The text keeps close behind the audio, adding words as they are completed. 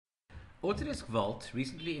Autodesk Vault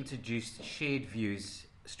recently introduced shared views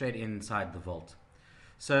straight inside the Vault.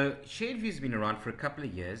 So shared views have been around for a couple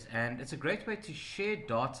of years, and it's a great way to share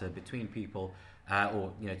data between people,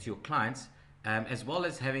 or to your clients, as well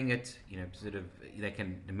as having it, sort of they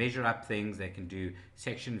can measure up things, they can do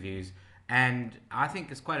section views, and I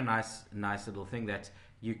think it's quite a nice little thing that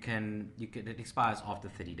it expires after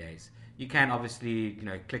 30 days. You can obviously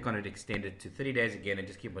click on it, extend it to 30 days again, and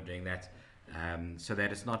just keep on doing that. So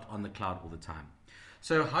that it's not on the cloud all the time.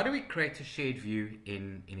 So how do we create a shared view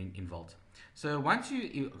in Vault? So once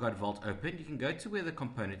you got Vault open, you can go to where the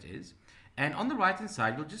component is, and on the right hand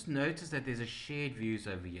side you'll just notice that there's a shared views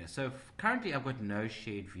over here. So currently I've got no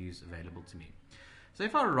shared views available to me. So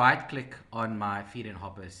if I right click on my feed and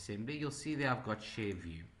hopper assembly, you'll see there I've got share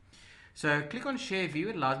view. So click on share view,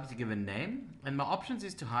 it allows me to give a name, and my options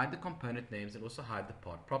is to hide the component names and also hide the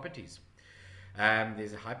part properties.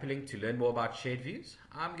 There's a hyperlink to learn more about shared views.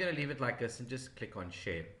 I'm going to leave it like this and just click on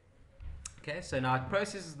share. Okay, so now it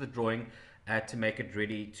processes the drawing to make it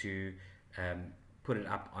ready to put it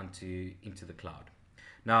up into the cloud.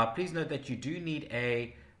 Now please note that you do need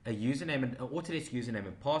a username, an Autodesk username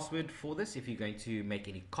and password for this if you're going to make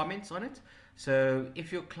any comments on it. So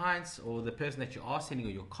if your clients or the person that you are sending, or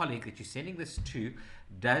your colleague that you're sending this to,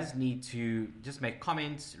 does need to just make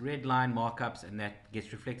comments, red line markups, and that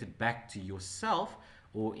gets reflected back to yourself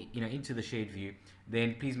or into the shared view,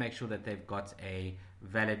 then please make sure that they've got a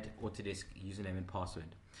valid Autodesk username and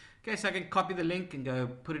password. Okay, so I can copy the link and go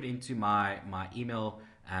put it into my email,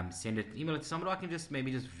 email it to someone, or I can just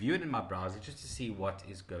maybe view it in my browser just to see what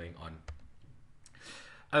is going on.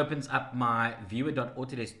 Opens up my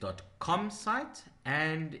viewer.autodesk.com site,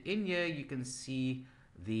 and in here you can see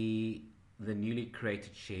the newly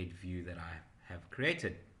created shared view that I have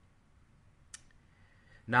created.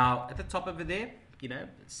 Now at the top over there,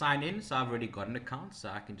 sign in. So I've already got an account, so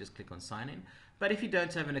I can just click on sign in. But if you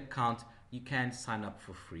don't have an account, you can sign up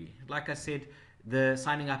for free. Like I said, the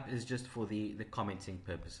signing up is just for the commenting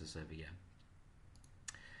purposes over here.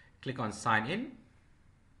 Click on sign in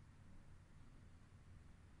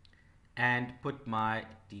and put my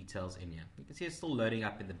details in here. You can see it's still loading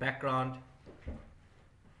up in the background,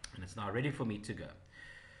 and it's now ready for me to go.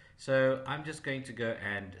 So I'm just going to go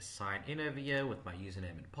and sign in over here with my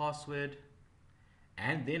username and password,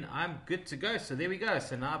 and then I'm good to go. So there we go.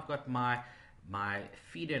 So now I've got my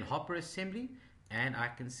feeder and hopper assembly, and I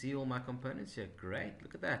can see all my components here. Great,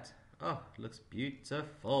 look at that. Oh, it looks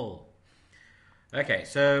beautiful. Okay,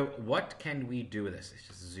 so what can we do with this? Let's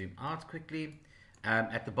just zoom out quickly.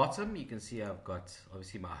 At the bottom, you can see I've got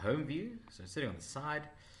obviously my home view. So sitting on the side,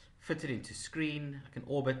 fit it into screen. I can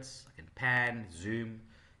orbit, I can pan, zoom,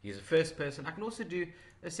 use a first person. I can also do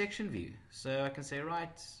a section view. So I can say,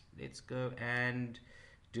 right, let's go and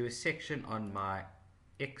do a section on my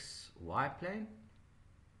XY plane,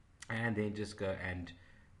 and then just go and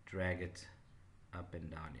drag it up and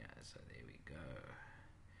down here. So there we go.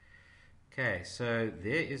 Okay, so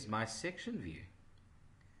there is my section view.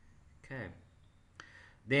 Okay.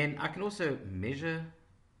 Then I can also measure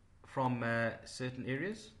from certain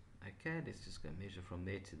areas. Okay, let's just go measure from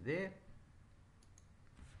there to there.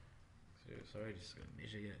 So, sorry, just go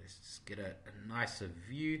measure here. Let's just get a nicer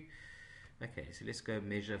view. Okay, so let's go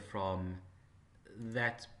measure from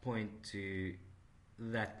that point to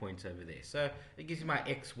that point over there. So it gives you my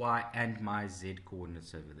X, Y, and my Z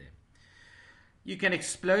coordinates over there. You can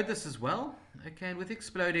explode this as well. Okay, and with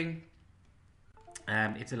exploding,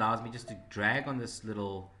 it allows me just to drag on this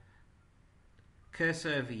little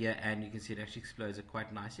cursor over here, and you can see it actually explodes it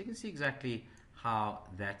quite nice. You can see exactly how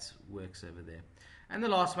that works over there. And the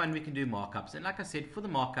last one, we can do markups. And like I said, for the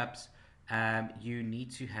markups, you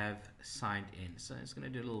need to have signed in. So it's going to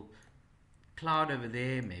do a little cloud over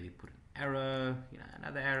there, maybe put an arrow,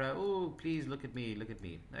 another arrow. Oh, please look at me, look at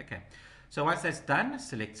me. Okay, so once that's done,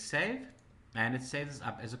 select save, and it saves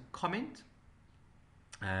up as a comment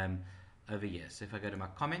over here. So if I go to my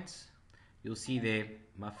comments, you'll see there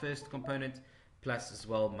my first component plus as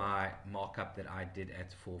well my markup that I did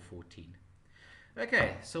at 414.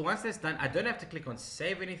 Okay, so once that's done, I don't have to click on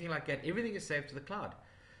save or anything like that. Everything is saved to the cloud.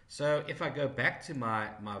 So if I go back to my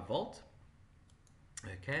Vault,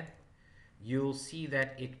 okay, you'll see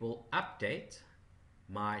that it will update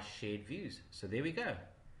my shared views. So there we go.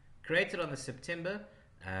 Created on the September,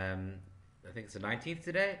 I think it's the 19th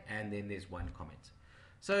today, and then there's one comment.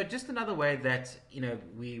 So just another way that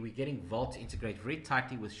we're getting Vault to integrate very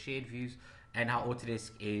tightly with shared views, and how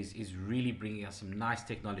Autodesk is really bringing us some nice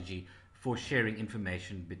technology for sharing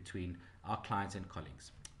information between our clients and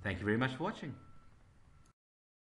colleagues. Thank you very much for watching.